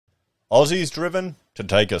Aussies driven to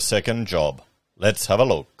take a second job. Let's have a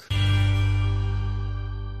look.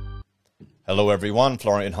 Hello everyone,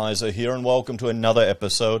 Florian.heise here, and welcome to another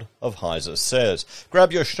episode of HeiseSays.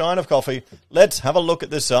 Grab your stein of coffee. Let's have a look at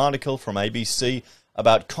this article from ABC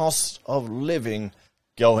about cost of living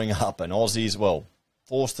going up and Aussies, well,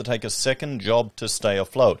 forced to take a second job to stay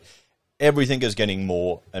afloat. Everything is getting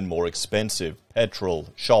more and more expensive. Petrol,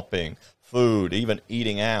 shopping, food, even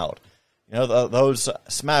eating out. You know, those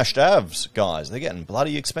smashed avs, guys, they're getting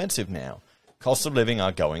bloody expensive now. Costs of living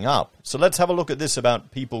are going up. So let's have a look at this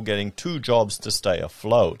about people getting two jobs to stay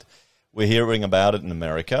afloat. We're hearing about it in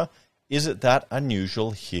America. Is it that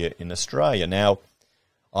unusual here in Australia? Now,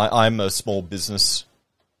 I'm a small business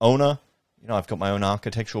owner. You know, I've got my own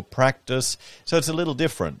architectural practice, so it's a little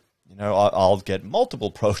different. You know, I'll get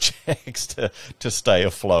multiple projects to stay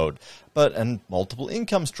afloat, and multiple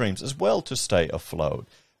income streams as well to stay afloat.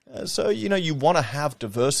 So, you know, you want to have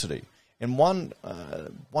diversity. And one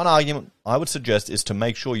argument I would suggest is to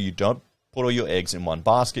make sure you don't put all your eggs in one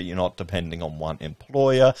basket. You're not depending on one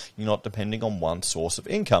employer. You're not depending on one source of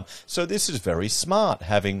income. So this is very smart,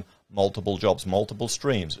 having multiple jobs, multiple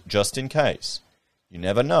streams, just in case. You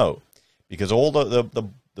never know. Because all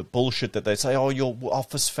the bullshit that they say, oh, your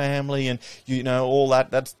office family and, you know, all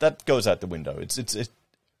that goes out the window.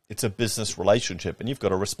 It's a business relationship, and you've got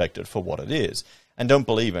to respect it for what it is. And don't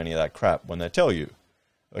believe any of that crap when they tell you,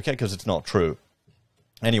 okay, because it's not true.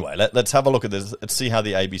 Anyway, let's have a look at this. Let's see how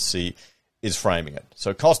the ABC is framing it.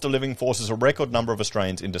 So cost of living forces a record number of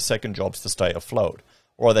Australians into second jobs to stay afloat.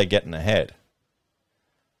 Or are they getting ahead?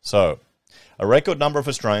 So, a record number of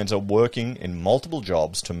Australians are working in multiple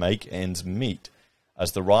jobs to make ends meet,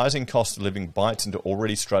 as the rising cost of living bites into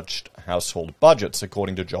already stretched household budgets,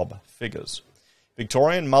 according to job figures.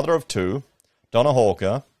 Victorian mother of two, Donna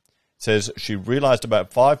Hawker, says she realised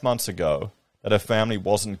about 5 months ago that her family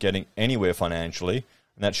wasn't getting anywhere financially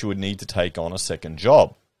and that she would need to take on a second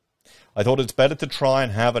job. I thought it's better to try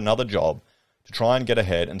and have another job to try and get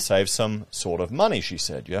ahead and save some sort of money, she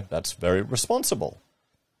said. Yeah, that's very responsible.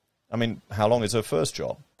 I mean, how long is her first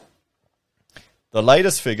job? The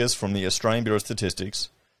latest figures from the Australian Bureau of Statistics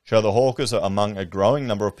show the Hawkers are among a growing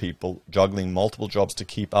number of people juggling multiple jobs to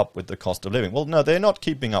keep up with the cost of living. Well, no, they're not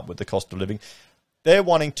keeping up with the cost of living. They're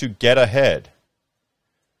wanting to get ahead.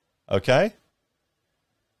 Okay?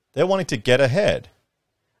 They're wanting to get ahead.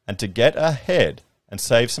 And to get ahead and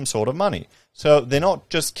save some sort of money. So they're not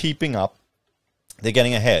just keeping up, they're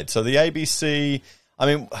getting ahead. So the ABC, I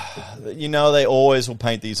mean, you know, they always will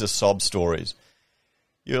paint these as sob stories.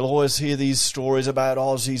 You'll always hear these stories about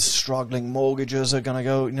Aussies struggling, mortgages are going to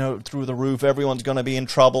go, you know, through the roof, everyone's going to be in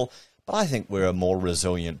trouble. But I think we're a more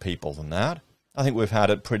resilient people than that. I think we've had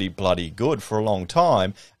it pretty bloody good for a long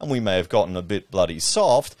time, and we may have gotten a bit bloody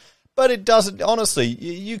soft, but it doesn't, honestly,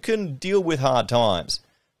 you can deal with hard times.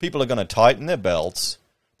 People are going to tighten their belts,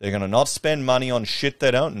 they're going to not spend money on shit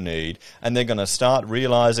they don't need, and they're going to start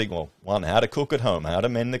realizing, well, one, how to cook at home, how to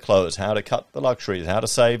mend the clothes, how to cut the luxuries, how to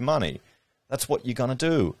save money. That's what you're going to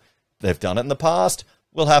do. They've done it in the past,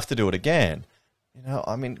 we'll have to do it again. You know,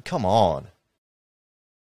 I mean, come on.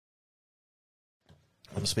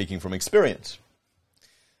 I'm speaking from experience.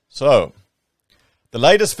 So, the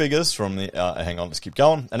latest figures from the, hang on, let's keep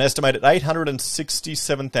going. An estimated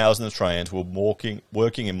 867,000 Australians were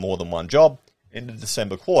working in more than one job in the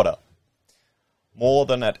December quarter. More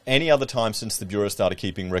than at any other time since the Bureau started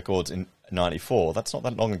keeping records in 1994. That's not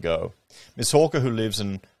that long ago. Miss Hawker, who lives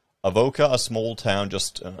in Avoca, a small town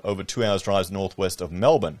just over 2 hours' drive northwest of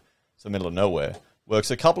Melbourne, it's the middle of nowhere,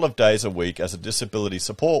 works a couple of days a week as a disability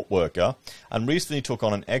support worker and recently took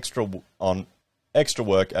on extra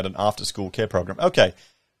work at an after-school care program. Okay,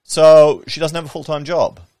 so she doesn't have a full-time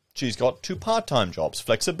job. She's got two part-time jobs.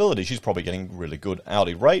 Flexibility. She's probably getting really good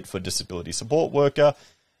hourly rate for disability support worker.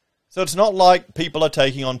 So it's not like people are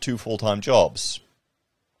taking on two full-time jobs.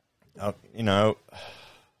 You know,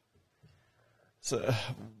 so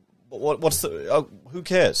what's the... who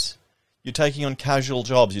cares? You're taking on casual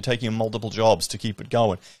jobs. You're taking on multiple jobs to keep it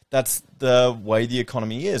going. That's the way the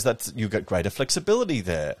economy is. You get greater flexibility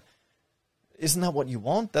there. Isn't that what you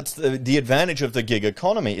want? That's the advantage of the gig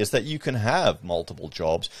economy, is that you can have multiple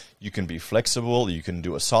jobs. You can be flexible. You can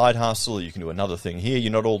do a side hustle. You can do another thing here.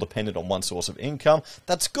 You're not all dependent on one source of income.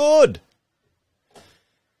 That's good.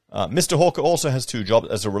 Mr. Hawker also has two jobs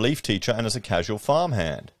as a relief teacher and as a casual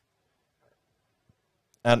farmhand.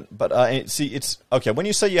 See, it's okay. When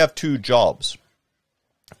you say you have two jobs,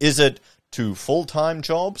 is it two full-time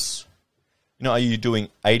jobs? You know, are you doing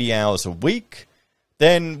 80 hours a week?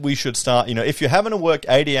 Then we should start, you know, if you're having to work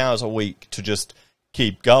 80 hours a week to just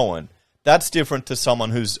keep going, that's different to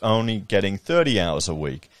someone who's only getting 30 hours a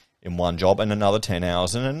week. in one job and another 10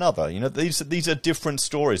 hours in another. You know, these are different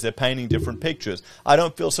stories. They're painting different pictures. I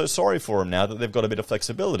don't feel so sorry for them now that they've got a bit of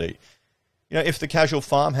flexibility. You know, if the casual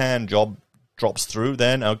farmhand job drops through,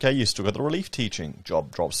 then okay, you still got the relief teaching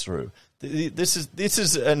job drops through. This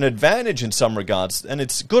is an advantage in some regards, and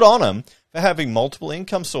it's good on them for having multiple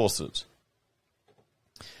income sources.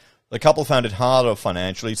 The couple found it harder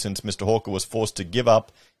financially since Mr. Hawker was forced to give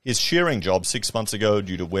up his shearing job 6 months ago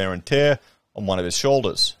due to wear and tear on one of his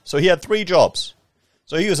shoulders. So he had 3 jobs.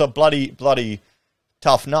 So he was a bloody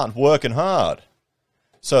tough nut, working hard.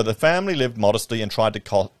 So the family lived modestly and tried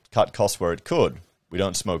to cut costs where it could. We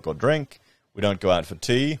don't smoke or drink. We don't go out for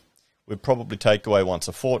tea. We probably take away once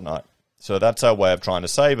a fortnight. So that's our way of trying to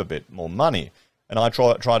save a bit more money. And I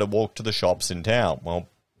try to walk to the shops in town. Well,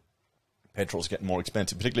 petrol's getting more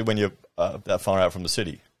expensive, particularly when you're that far out from the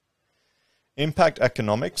city. Impact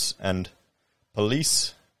economics and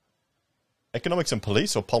police. Economics and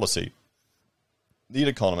police or policy. Lead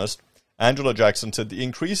economist Angela Jackson said the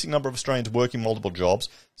increasing number of Australians working multiple jobs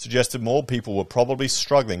suggested more people were probably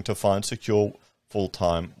struggling to find secure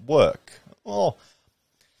full-time work. Well,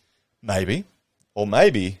 maybe. Or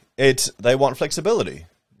maybe it's they want flexibility.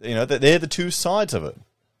 You know, they're the two sides of it.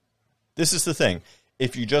 This is the thing.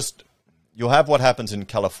 If you'll have what happens in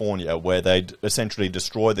California where they essentially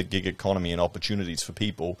destroy the gig economy and opportunities for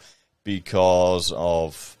people because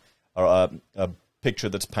of a picture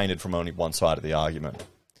that's painted from only one side of the argument.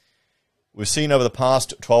 We've seen over the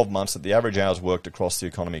past 12 months that the average hours worked across the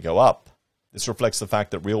economy go up. This reflects the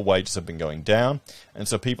fact that real wages have been going down, and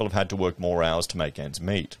so people have had to work more hours to make ends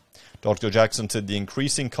meet. Dr. Jackson said the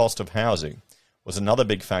increasing cost of housing was another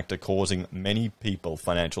big factor causing many people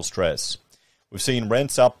financial stress. We've seen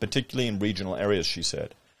rents up, particularly in regional areas, she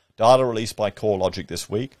said. Data released by CoreLogic this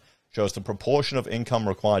week shows the proportion of income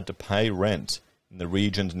required to pay rent in the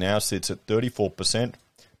regions now sits at 34%,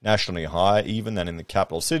 nationally higher even than in the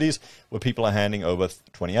capital cities, where people are handing over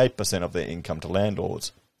 28% of their income to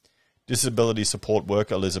landlords. Disability support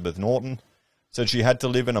worker Elizabeth Norton said she had to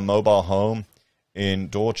live in a mobile home in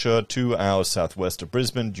Dorcher, 2 hours southwest of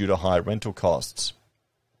Brisbane, due to high rental costs.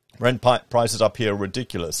 Rent prices up here are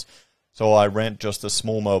ridiculous, so I rent just a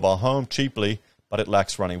small mobile home cheaply, but it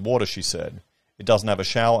lacks running water, she said. It doesn't have a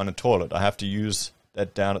shower and a toilet. I have to use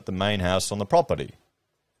that down at the main house on the property.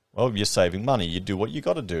 Well, you're saving money. You do what you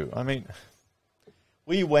got to do. I mean,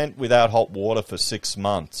 we went without hot water for 6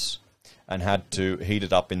 months and had to heat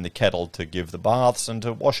it up in the kettle to give the baths and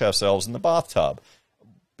to wash ourselves in the bathtub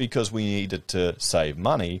because we needed to save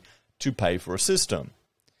money to pay for a system.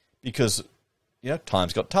 Because, you know,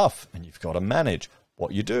 times got tough and you've got to manage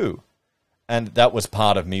what you do. And that was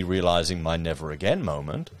part of me realizing my never again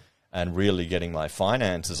moment and really getting my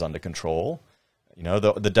finances under control. You know,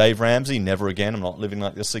 the Dave Ramsey, never again, I'm not living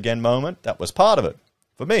like this again moment, that was part of it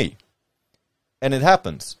for me. And it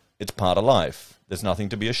happens. It's part of life. There's nothing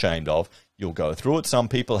to be ashamed of. You'll go through it. Some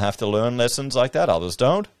people have to learn lessons like that. Others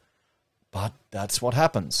don't. But that's what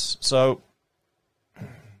happens. So,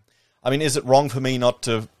 I mean, is it wrong for me not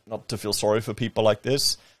to feel sorry for people like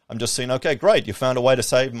this? I'm just saying, okay, great, you found a way to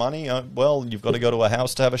save money. Well, you've got to go to a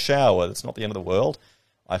house to have a shower. It's not the end of the world.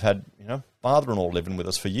 I've had, father-in-law living with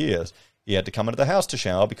us for years. He had to come into the house to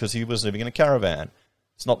shower because he was living in a caravan.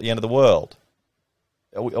 It's not the end of the world.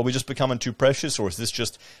 Are we just becoming too precious, or is this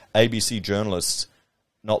just ABC journalists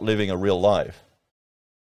not living a real life?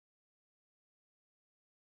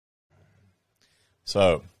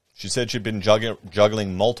 So, she said she'd been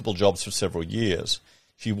juggling multiple jobs for several years.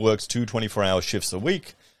 She works 2 24-hour shifts a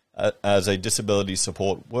week as a disability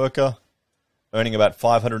support worker, earning about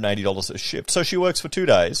 $580 a shift. So she works for 2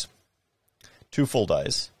 days, 2 full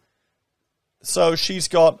days. So she's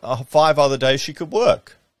got 5 other days she could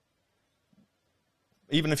work.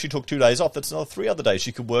 Even if she took 2 days off, that's another 3 other days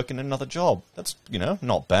she could work in another job. That's,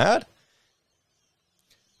 not bad.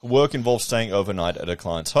 Her work involves staying overnight at her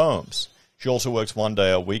clients' homes. She also works 1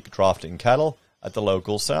 day a week drafting cattle at the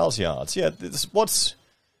local sales yards. Yeah,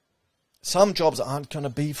 some jobs aren't going to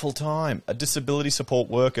be full-time. A disability support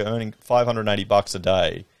worker earning $580 a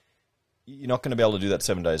day, you're not going to be able to do that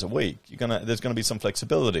 7 days a week. There's going to be some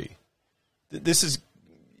flexibility.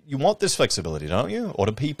 You want this flexibility, don't you? Or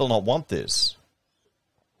do people not want this?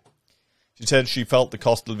 She said she felt the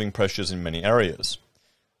cost of living pressures in many areas.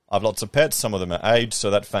 I've lots of pets, some of them are aged, so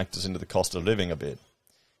that factors into the cost of living a bit.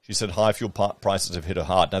 She said high fuel prices have hit her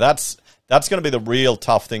hard. Now that's going to be the real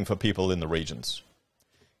tough thing for people in the regions.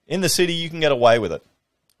 In the city, you can get away with it.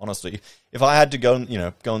 Honestly, if I had to go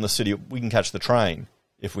in the city, we can catch the train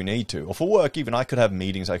if we need to. Or for work, even I could have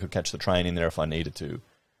meetings. I could catch the train in there if I needed to.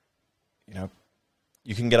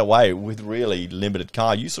 you can get away with really limited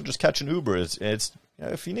car use, or just catch an Uber. It's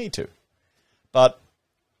if you need to. But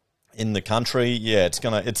in the country, yeah,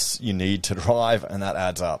 you need to drive, and that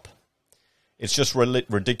adds up. It's just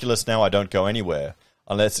ridiculous now. I don't go anywhere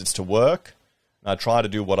unless it's to work. And I try to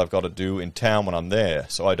do what I've got to do in town when I'm there,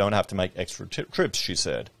 so I don't have to make extra trips, she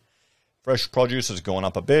said. Fresh produce has gone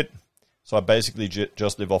up a bit, so I basically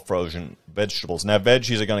just live off frozen vegetables. Now,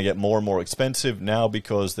 veggies are going to get more and more expensive now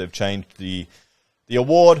because they've changed the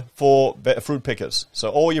award for fruit pickers. So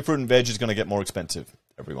all your fruit and veg is going to get more expensive,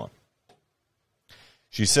 everyone.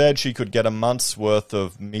 She said she could get a month's worth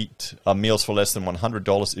of meals for less than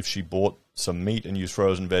 $100 if she bought some meat and used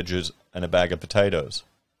frozen veggies and a bag of potatoes.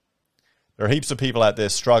 There are heaps of people out there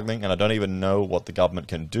struggling, and I don't even know what the government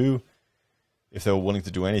can do if they were willing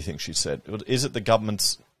to do anything, she said. Is it the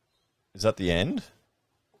government's... Is that the end?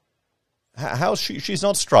 How's she's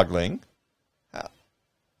not struggling.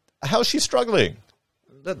 How's she struggling?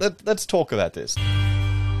 Let's talk about this.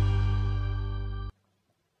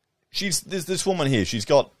 There's this woman here. She's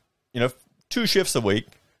got, 2 shifts a week,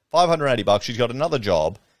 $580. She's got another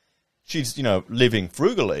job. She's, living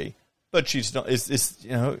frugally, but she's not. Is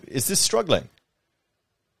this struggling?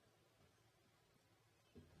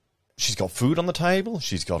 She's got food on the table.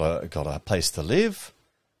 She's got a place to live.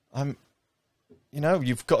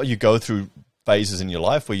 You go through phases in your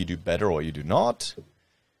life where you do better or you do not.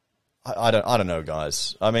 I don't know,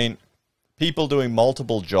 guys. I mean, people doing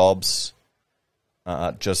multiple jobs,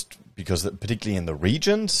 just because, particularly in the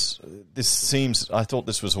regions, I thought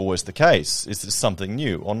this was always the case. Is this something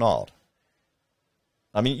new or not?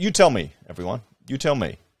 I mean, you tell me, everyone. You tell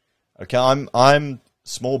me. Okay, I'm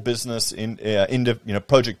small business in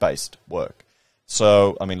project-based work.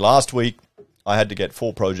 So, I mean, last week I had to get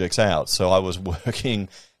 4 projects out, so I was working,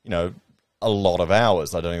 a lot of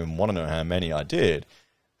hours. I don't even want to know how many I did.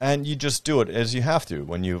 And you just do it as you have to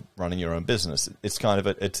when you're running your own business. It's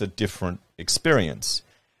it's a different experience.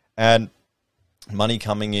 And money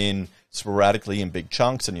coming in sporadically in big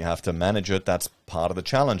chunks, and you have to manage it. That's part of the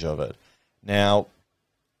challenge of it. Now,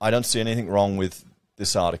 I don't see anything wrong with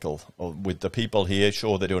this article or with the people here.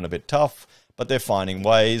 Sure, they're doing a bit tough, but they're finding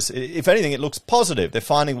ways. If anything, it looks positive. They're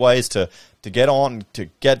finding ways to get on, to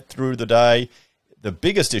get through the day. The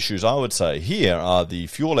biggest issues, I would say, here are the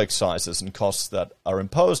fuel excises and costs that are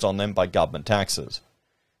imposed on them by government taxes.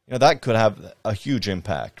 That could have a huge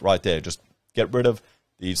impact right there. Just get rid of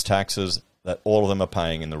these taxes that all of them are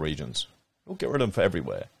paying in the regions. We'll get rid of them for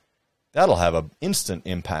everywhere. That'll have an instant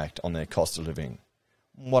impact on their cost of living.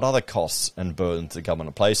 What other costs and burdens the government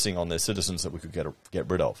are placing on their citizens that we could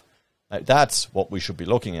get rid of? That's what we should be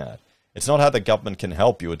looking at. It's not how the government can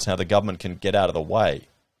help you. It's how the government can get out of the way.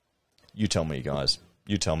 You tell me, guys.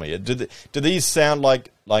 You tell me. Do these sound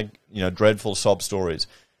like dreadful sob stories?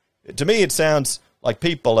 To me, it sounds like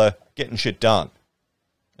people are getting shit done.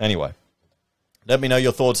 Anyway, let me know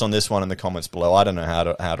your thoughts on this one in the comments below. I don't know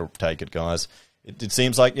how to take it, guys. It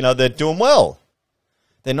seems like, they're doing well.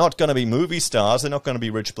 They're not going to be movie stars. They're not going to be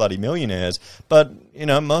rich bloody millionaires. But,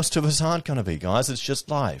 most of us aren't going to be, guys. It's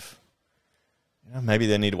just life. Maybe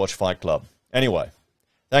they need to watch Fight Club. Anyway,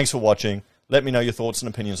 thanks for watching. Let me know your thoughts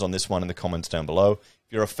and opinions on this one in the comments down below.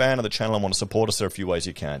 If you're a fan of the channel and want to support us, there are a few ways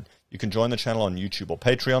you can. You can join the channel on YouTube or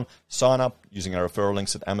Patreon, sign up using our referral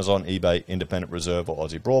links at Amazon, eBay, Independent Reserve, or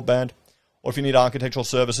AussieBroadband. Or if you need architectural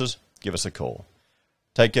services, give us a call.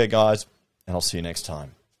 Take care, guys, and I'll see you next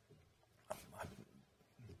time.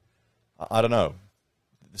 I don't know.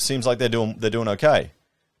 It seems like they're doing okay.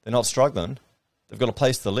 They're not struggling. They've got a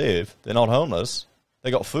place to live. They're not homeless.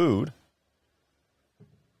 They got food.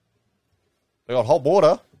 They got hot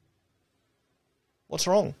water. What's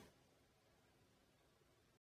wrong?